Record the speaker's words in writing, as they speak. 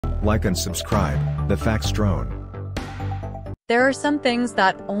Like and subscribe, The Facts Drone. There are some things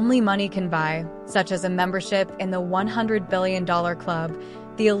that only money can buy, such as a membership in the $100 billion club,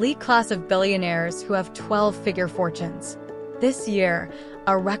 the elite class of billionaires who have 12-figure fortunes. This year,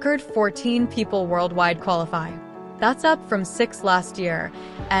 a record 14 people worldwide qualify. That's up from 6 last year,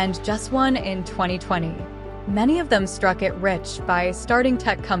 and just 1 in 2020. Many of them struck it rich by starting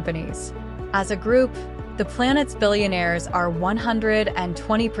tech companies. As a group, the planet's billionaires are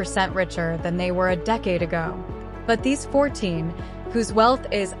 120% richer than they were a decade ago. But these 14, whose wealth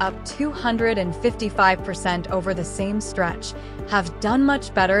is up 255% over the same stretch, have done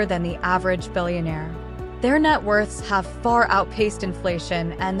much better than the average billionaire. Their net worths have far outpaced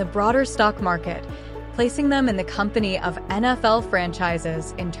inflation and the broader stock market, placing them in the company of NFL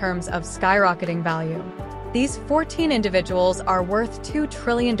franchises in terms of skyrocketing value. These 14 individuals are worth $2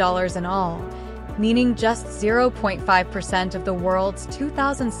 trillion in all, meaning just 0.5% of the world's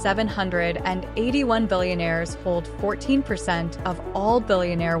 2,781 billionaires hold 14% of all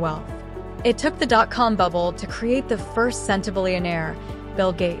billionaire wealth. It took the dot-com bubble to create the first centibillionaire,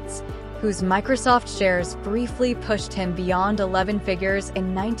 Bill Gates, whose Microsoft shares briefly pushed him beyond 11 figures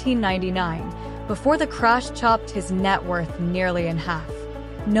in 1999, before the crash chopped his net worth nearly in half.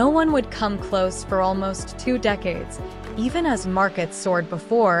 No one would come close for almost 2 decades, even as markets soared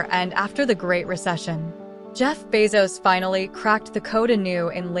before and after the Great Recession. Jeff Bezos finally cracked the code anew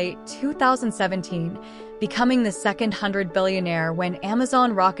in late 2017, becoming the second 100 billionaire when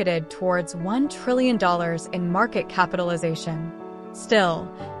Amazon rocketed towards $1 trillion in market capitalization. Still,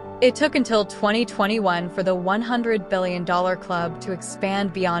 it took until 2021 for the $100 billion club to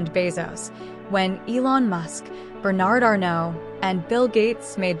expand beyond Bezos, when Elon Musk, Bernard Arnault, and Bill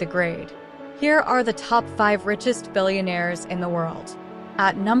Gates made the grade. Here are the top 5 richest billionaires in the world.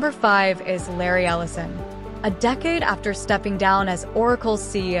 At number 5 is Larry Ellison. A decade after stepping down as Oracle's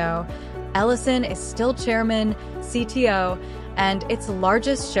CEO, Ellison is still chairman, CTO, and its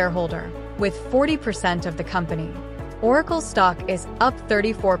largest shareholder, with 40% of the company. Oracle's stock is up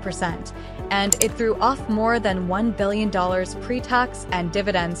 34%, and it threw off more than $1 billion pre-tax and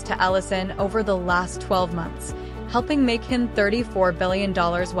dividends to Ellison over the last 12 months, helping make him $34 billion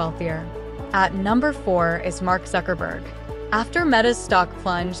wealthier. At number 4 is Mark Zuckerberg. After Meta's stock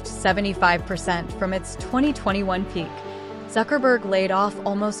plunged 75% from its 2021 peak, Zuckerberg laid off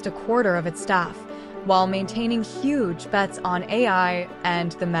almost a quarter of its staff, while maintaining huge bets on AI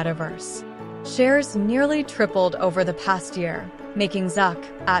and the metaverse. Shares nearly tripled over the past year, making Zuck,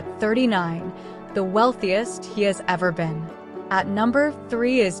 at 39, the wealthiest he has ever been. At number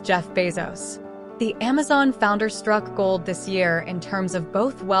 3 is Jeff Bezos. The Amazon founder struck gold this year in terms of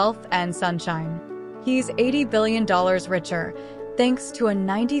both wealth and sunshine. He's $80 billion richer, thanks to a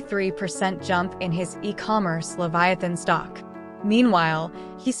 93% jump in his e-commerce Leviathan stock. Meanwhile,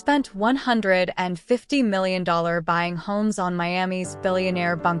 he spent $150 million buying homes on Miami's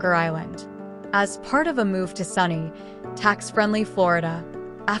billionaire Bunker Island, as part of a move to sunny, tax-friendly Florida,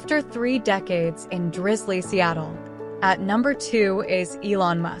 after 3 decades in drizzly Seattle. At number 2 is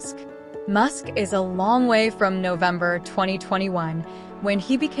Elon Musk. Musk is a long way from November 2021, when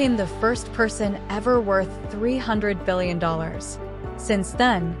he became the first person ever worth $300 billion. Since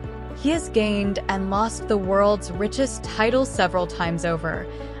then, he has gained and lost the world's richest title several times over,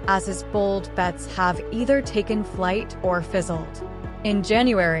 as his bold bets have either taken flight or fizzled. In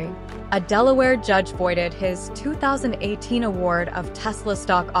January, a Delaware judge voided his 2018 award of Tesla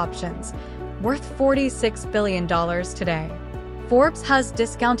stock options, worth $46 billion today. Forbes has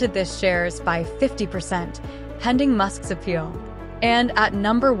discounted this shares by 50%, pending Musk's appeal. And at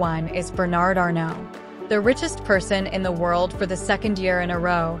number 1 is Bernard Arnault. The richest person in the world for the second year in a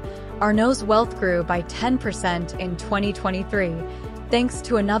row, Arnault's wealth grew by 10% in 2023, thanks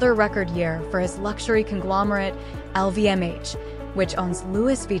to another record year for his luxury conglomerate LVMH, which owns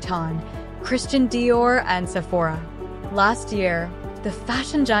Louis Vuitton, Christian Dior, and Sephora. Last year, the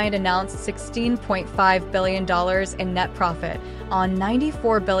fashion giant announced $16.5 billion in net profit on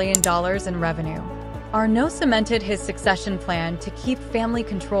 $94 billion in revenue. Arnault cemented his succession plan to keep family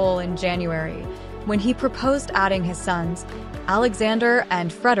control in January, when he proposed adding his sons, Alexander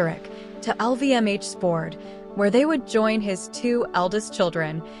and Frederick, to LVMH's board, where they would join his 2 eldest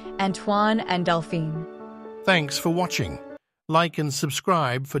children, Antoine and Delphine. Thanks for watching. Like and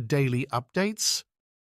subscribe for daily updates.